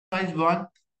exercise 1.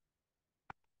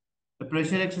 The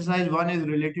pressure exercise 1 is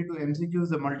related to MCQs,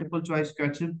 the multiple choice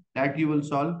question that you will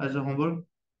solve as a homework.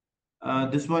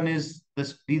 This one is,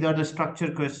 these are the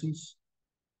structure questions.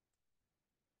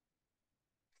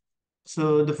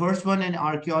 So the first one, an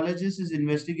archaeologist is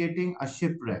investigating a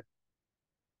shipwreck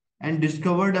and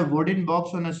discovered a wooden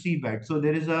box on a seabed. So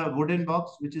there is a wooden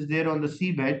box which is there on the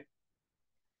seabed.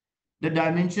 The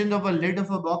dimension of a lid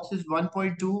of a box is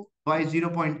 1.2 by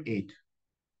 0.8.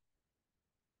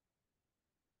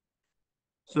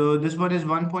 So this one is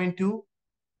 1.2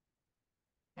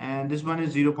 and this one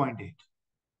is 0.8.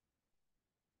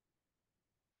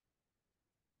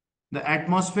 The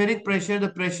atmospheric pressure, the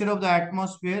pressure of the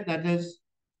atmosphere, that is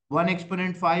 1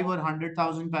 exponent 5 or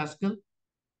 100,000 Pascal.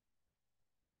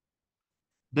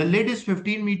 The lid is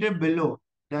 15 meter below.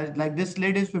 That, like this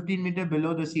lid is 15 meter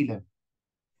below the sea level.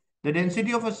 The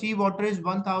density of a sea water is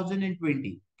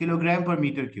 1020 kilogram per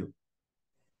meter cube.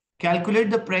 Calculate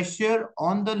the pressure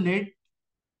on the lid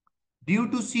due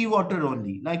to sea water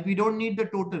only. Like we don't need the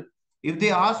total. If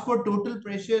they ask for total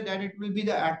pressure, then it will be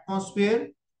the atmosphere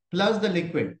plus the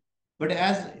liquid. But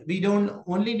as we don't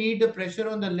only need the pressure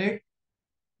on the lid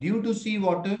due to sea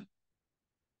water,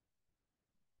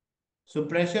 so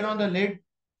pressure on the lid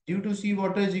due to sea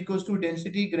water is equals to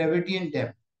density, gravity, and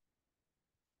depth.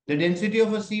 The density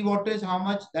of a sea water is how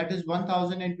much? That is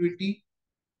 1020.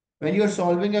 When you're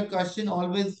solving a question,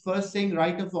 always first thing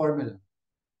write a formula.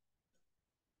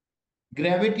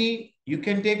 Gravity, you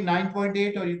can take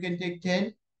 9.8 or you can take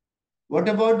 10. What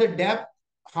about the depth?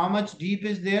 How much deep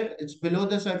is there? It's below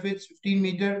the surface, 15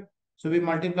 meter. So we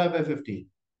multiply by 15.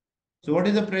 So what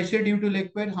is the pressure due to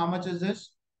liquid? How much is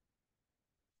this?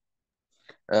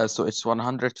 So it's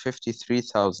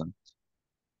 153,000.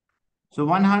 So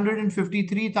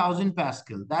 153,000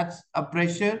 Pascal. That's a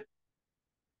pressure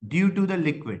due to the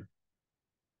liquid.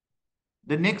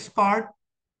 The next part,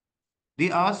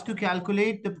 they ask to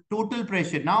calculate the total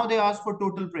pressure. Now they ask for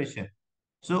total pressure.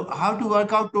 So how to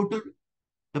work out total?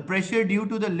 The pressure due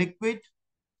to the liquid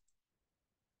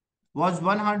was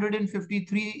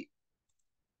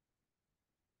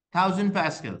 153,000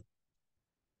 Pascal.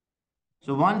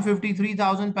 So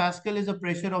 153,000 Pascal is the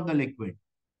pressure of the liquid.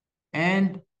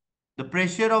 And the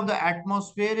pressure of the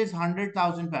atmosphere is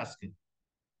 100,000 Pascal.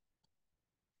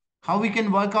 How we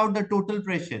can work out the total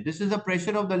pressure? This is the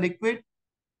pressure of the liquid.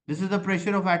 This is the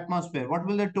pressure of atmosphere. What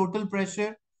will the total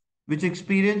pressure which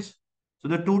experience? So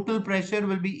the total pressure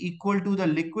will be equal to the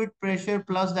liquid pressure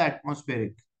plus the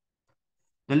atmospheric.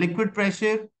 The liquid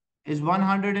pressure is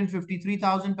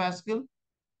 153,000 Pascal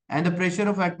and the pressure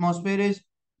of atmosphere is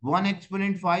 1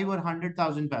 exponent 5 or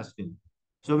 100,000 Pascal.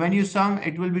 So when you sum,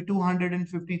 it will be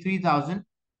 253,000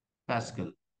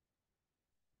 Pascal.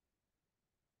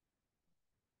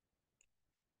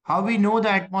 How we know the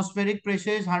atmospheric pressure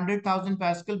is 100,000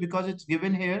 Pascal? Because it's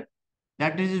given here.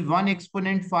 That is 1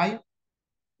 exponent 5.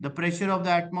 The pressure of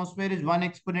the atmosphere is 1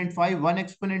 exponent 5. 1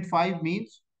 exponent 5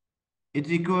 means it's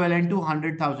equivalent to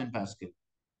 100,000 Pascal.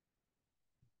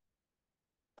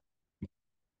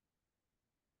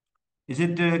 Is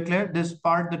it clear? This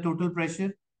part, the total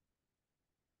pressure?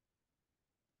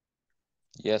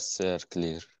 Yes, sir,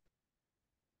 clear.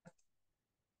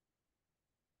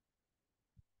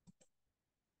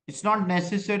 It's not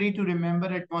necessary to remember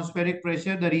atmospheric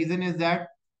pressure. The reason is that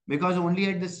because only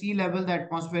at the sea level, the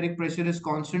atmospheric pressure is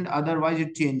constant. Otherwise,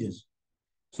 it changes.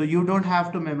 So you don't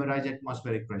have to memorize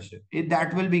atmospheric pressure.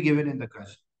 That will be given in the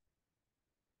question.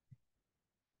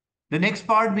 The next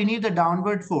part, we need the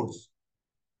downward force,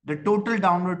 the total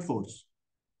downward force.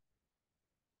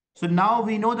 So now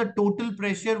we know the total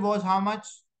pressure was how much?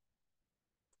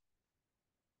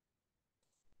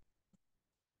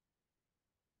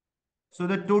 So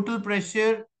the total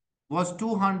pressure was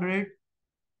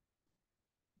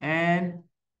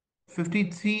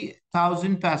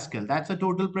 253,000 Pascal. That's the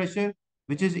total pressure,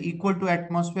 which is equal to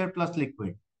atmosphere plus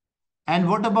liquid. And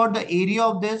what about the area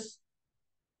of this?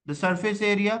 The surface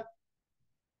area?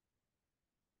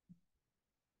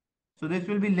 So this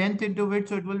will be length into width.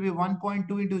 So it will be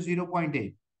 1.2 into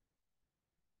 0.8.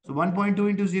 So 1.2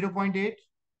 into 0.8,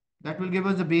 that will give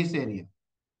us the base area.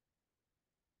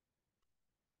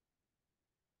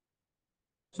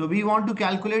 So we want to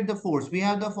calculate the force. We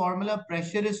have the formula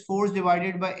pressure is force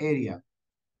divided by area.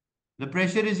 The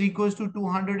pressure is equals to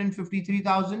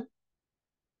 253,000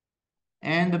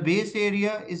 and the base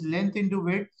area is length into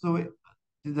width. So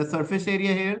the surface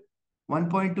area here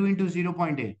 1.2 into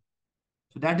 0.8.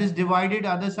 So that is divided.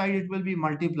 Other side it will be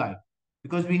multiplied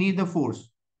because we need the force.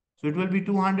 So it will be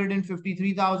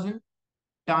 253,000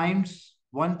 times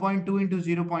 1.2 into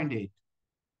 0.8.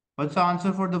 What's the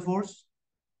answer for the force?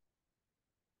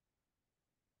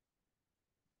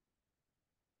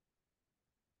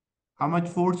 How much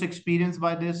force experienced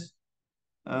by this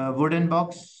wooden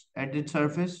box at its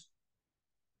surface?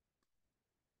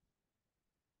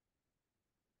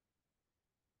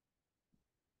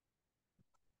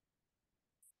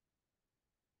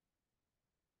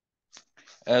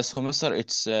 So, Mr.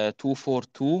 It's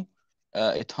 242,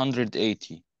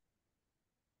 880.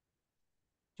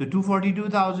 So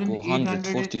 242,800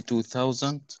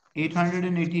 242,000.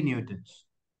 880 newtons.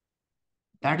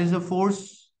 That is the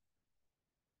force.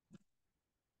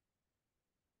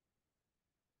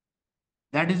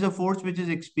 That is the force which is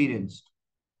experienced.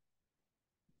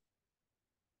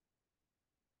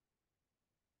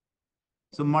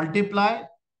 So multiply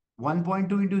 1.2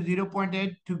 into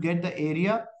 0.8 to get the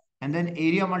area, and then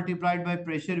area multiplied by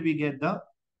pressure, we get the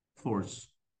force.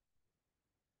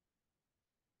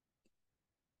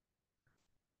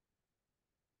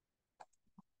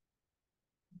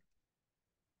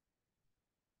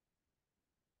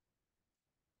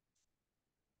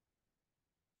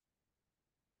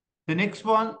 The next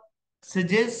one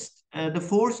suggests the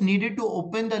force needed to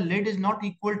open the lid is not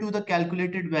equal to the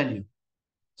calculated value.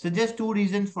 Suggest two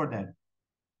reasons for that.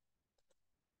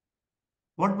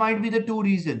 What might be the two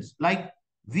reasons? Like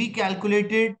we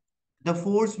calculated the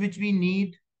force which we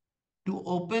need to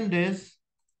open this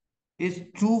is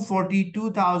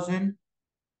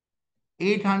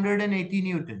 242,880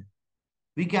 Newton.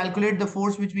 We calculate the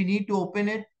force which we need to open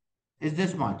it is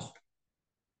this much.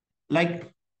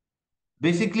 Like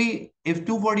basically, if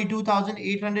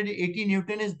 242,880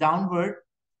 Newton is downward,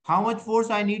 how much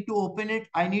force I need to open it?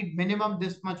 I need minimum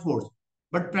this much force.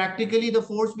 But practically the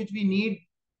force which we need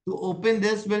to open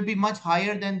this will be much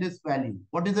higher than this value.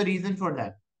 What is the reason for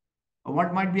that? Or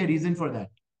what might be a reason for that?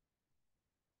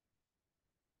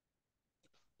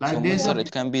 So, Like there's Mr. a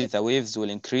It can be the waves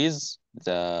will increase.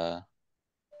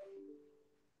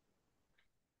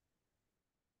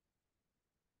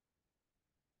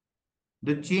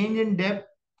 the change in depth.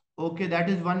 Okay, that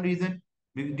is one reason.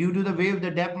 Due to the wave, the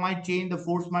depth might change, the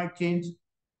force might change.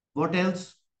 What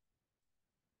else?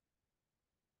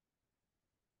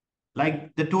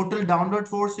 Like the total downward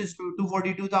force is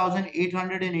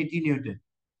 242,880 Newton.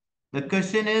 The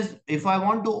question is, if I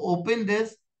want to open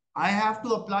this, I have to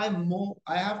apply more,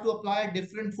 I have to apply a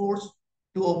different force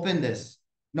to open this,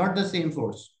 not the same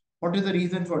force. What is the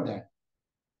reason for that?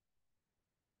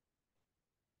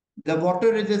 The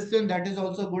water resistance, that is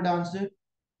also a good answer.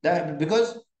 That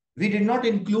because we did not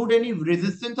include any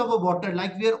resistance of a water,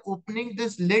 like we are opening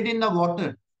this lid in the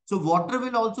water. So water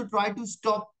will also try to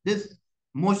stop this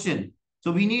motion.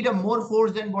 So we need a more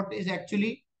force than what is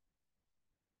actually,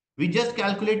 we just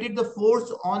calculated the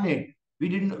force on it. We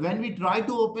didn't, when we try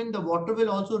to open, the water will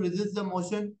also resist the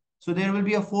motion. So there will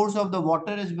be a force of the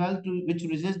water as well to which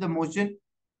resists the motion.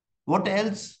 What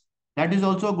else? That is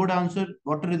also a good answer.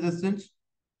 Water resistance.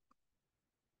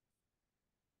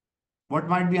 What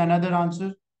might be another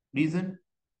answer? Reason?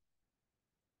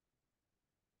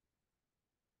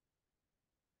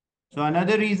 So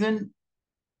another reason,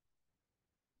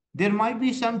 there might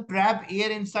be some trap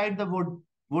air inside the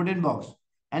wooden box,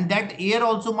 and that air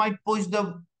also might push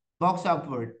the box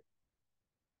upward.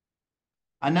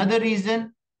 Another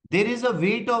reason, there is a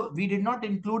weight of, we did not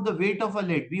include the weight of a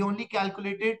lid. We only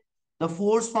calculated the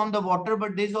force from the water,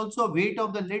 but there's also a weight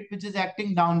of the lid which is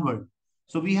acting downward.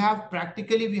 So we have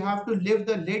practically, we have to lift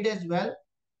the lid as well.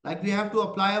 Like we have to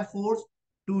apply a force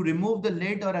to remove the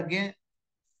lid or again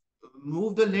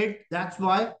move the lid. That's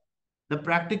why the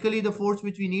practically the force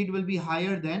which we need will be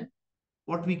higher than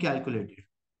what we calculated.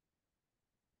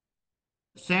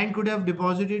 Sand could have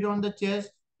deposited on the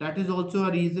chest. That is also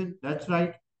a reason. That's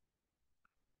right.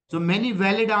 So many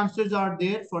valid answers are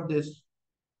there for this.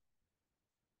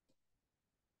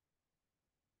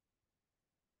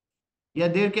 Yeah,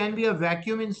 there can be a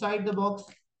vacuum inside the box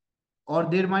or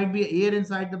there might be air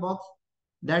inside the box.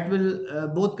 That will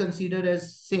both consider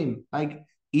as same. Like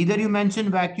either you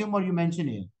mention vacuum or you mention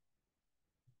air.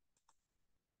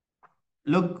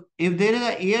 Look, if there is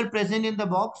a air present in the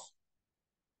box,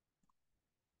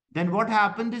 then what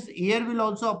happens? This air will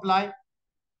also apply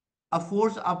a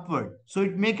force upward. So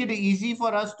it make it easy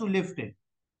for us to lift it.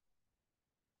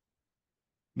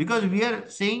 Because we are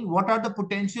saying what are the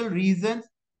potential reasons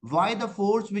why the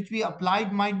force which we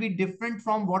applied might be different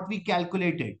from what we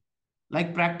calculated.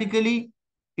 Like practically,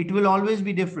 it will always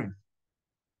be different.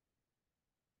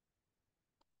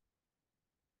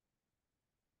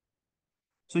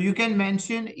 So you can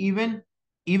mention even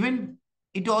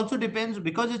it also depends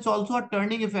because it's also a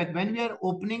turning effect. When we are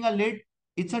opening a lid,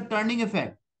 it's a turning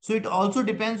effect. So it also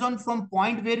depends on from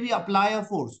point where we apply a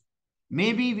force.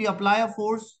 Maybe we apply a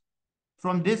force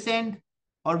from this end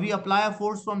or we apply a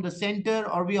force from the center,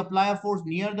 or we apply a force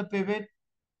near the pivot.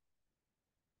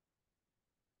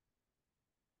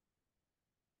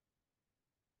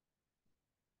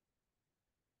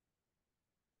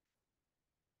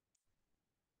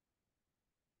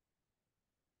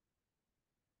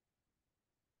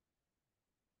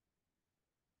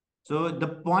 So the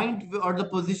point or the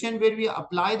position where we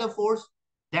apply the force,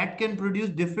 that can produce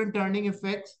different turning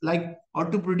effects, like,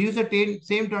 or to produce a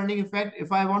same turning effect,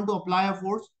 if I want to apply a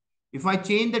force, if I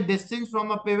change the distance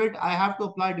from a pivot, I have to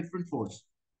apply different force.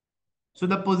 So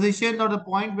the position or the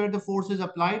point where the force is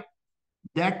applied,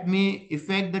 that may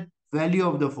affect the value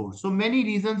of the force. So many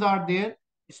reasons are there.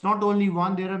 It's not only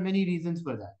one, there are many reasons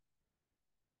for that.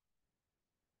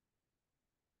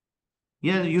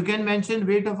 Yeah, you can mention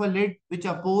weight of a lid which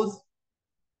oppose,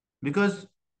 because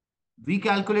we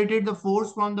calculated the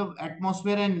force from the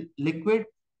atmosphere and liquid,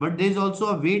 but there's also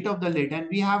a weight of the lid and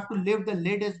we have to lift the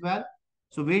lid as well.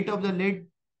 So weight of the lid,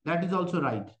 that is also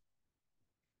right.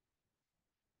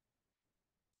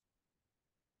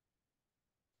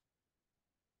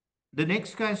 The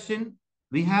next question,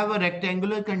 we have a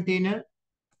rectangular container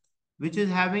which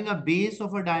is having a base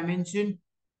of a dimension.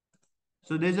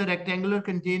 So there's a rectangular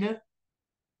container.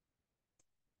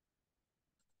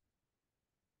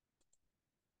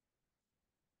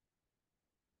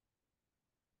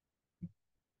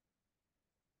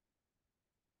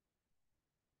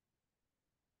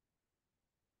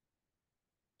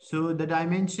 So the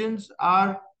dimensions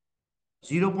are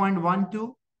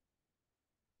 0.12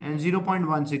 and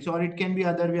 0.16, or it can be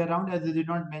other way around as they did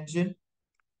not mention.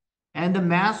 And the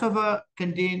mass of a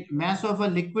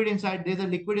liquid inside, there's a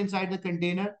liquid inside the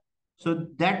container. So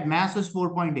that mass is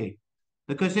 4.8.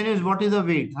 The question is, what is the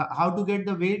weight? How to get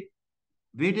the weight?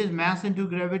 Weight is mass into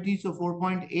gravity. So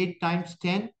 4.8 times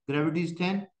 10, gravity is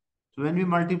 10. So when we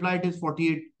multiply it is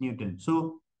 48 Newton.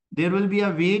 So there will be a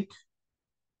weight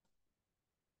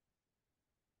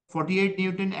 48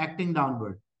 Newton acting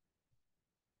downward.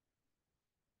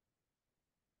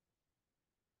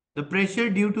 The pressure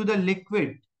due to the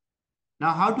liquid.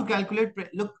 Now, how to calculate?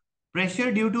 Look, pressure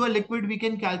due to a liquid we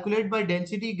can calculate by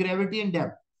density, gravity, and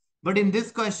depth. But in this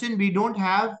question, we don't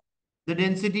have the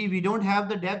density, we don't have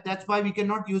the depth. That's why we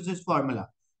cannot use this formula.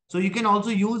 So you can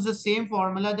also use the same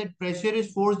formula, that pressure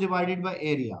is force divided by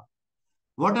area.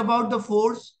 What about the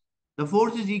force? The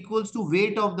force is equals to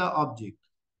weight of the object.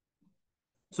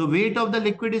 So weight of the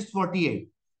liquid is 48.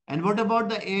 And what about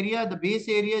the area? The base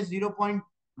area is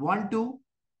 0.12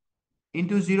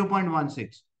 into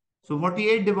 0.16. So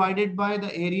 48 divided by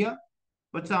the area.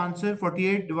 What's the answer?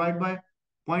 48 divided by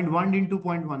 0.1 into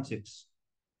 0.16.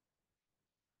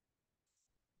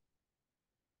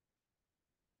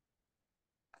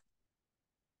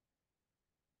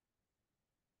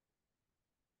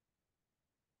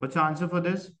 What's the answer for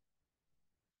this?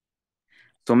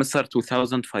 So, Mr.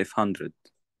 2500.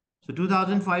 So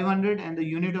 2500, and the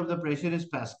unit of the pressure is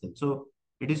Pascal. So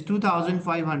it is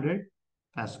 2500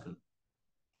 Pascal.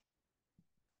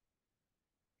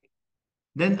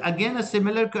 Then again, a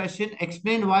similar question.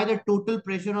 Explain why the total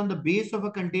pressure on the base of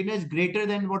a container is greater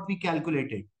than what we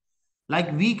calculated.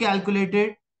 Like we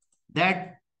calculated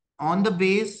that on the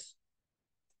base,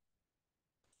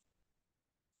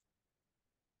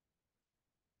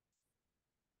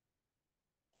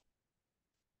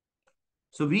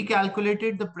 so we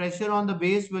calculated the pressure on the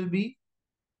base will be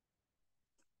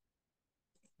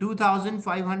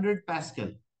 2500 Pascal.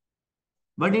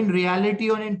 But in reality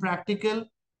or in practical,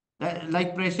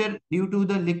 like pressure due to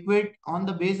the liquid on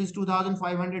the base is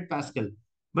 2500 Pascal.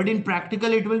 But in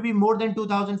practical, it will be more than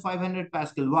 2500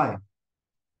 Pascal. Why?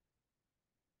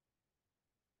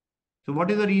 So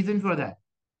what is the reason for that?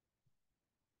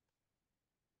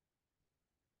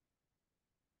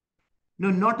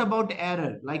 No, not about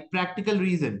error, like practical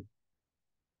reason.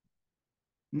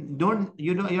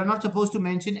 You're not supposed to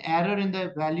mention error in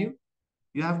the value.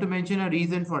 You have to mention a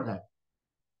reason for that.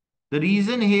 The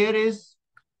reason here is,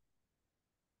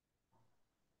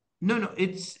 no,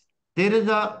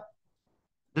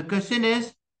 the question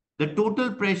is, the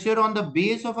total pressure on the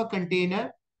base of a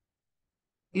container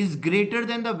is greater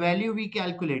than the value we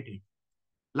calculated.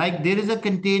 Like there is a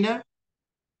container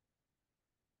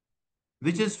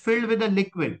which is filled with a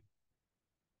liquid.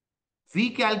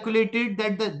 We calculated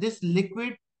that this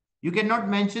liquid, you cannot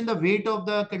mention the weight of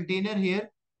the container here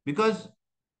because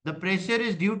the pressure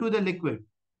is due to the liquid.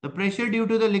 The pressure due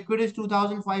to the liquid is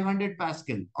 2500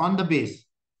 Pascal on the base.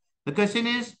 The question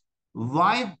is,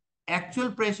 why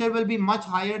actual pressure will be much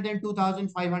higher than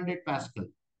 2500 Pascal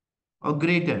or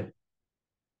greater?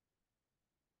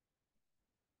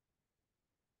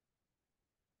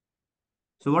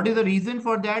 So what is the reason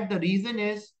for that? The reason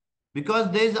is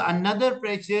Because there is another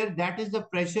pressure, that is the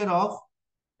pressure of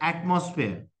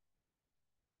atmosphere.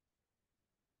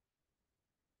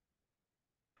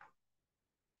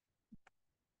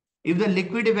 If the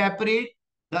liquid evaporate,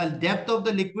 the depth of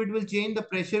the liquid will change, the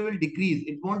pressure will decrease,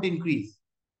 it won't increase.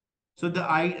 So the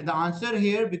answer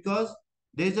here, because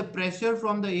there is a pressure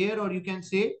from the air, or you can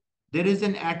say there is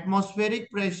an atmospheric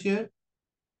pressure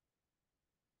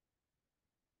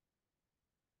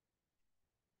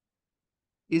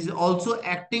is also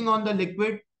acting on the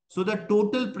liquid. So the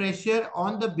total pressure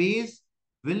on the base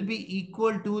will be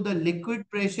equal to the liquid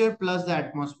pressure plus the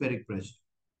atmospheric pressure.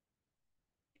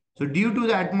 So due to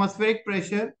the atmospheric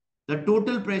pressure, the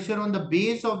total pressure on the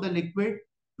base of the liquid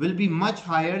will be much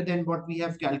higher than what we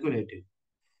have calculated.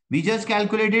 We just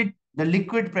calculated the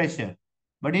liquid pressure,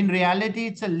 but in reality,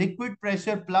 it's a liquid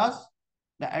pressure plus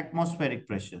the atmospheric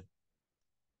pressure.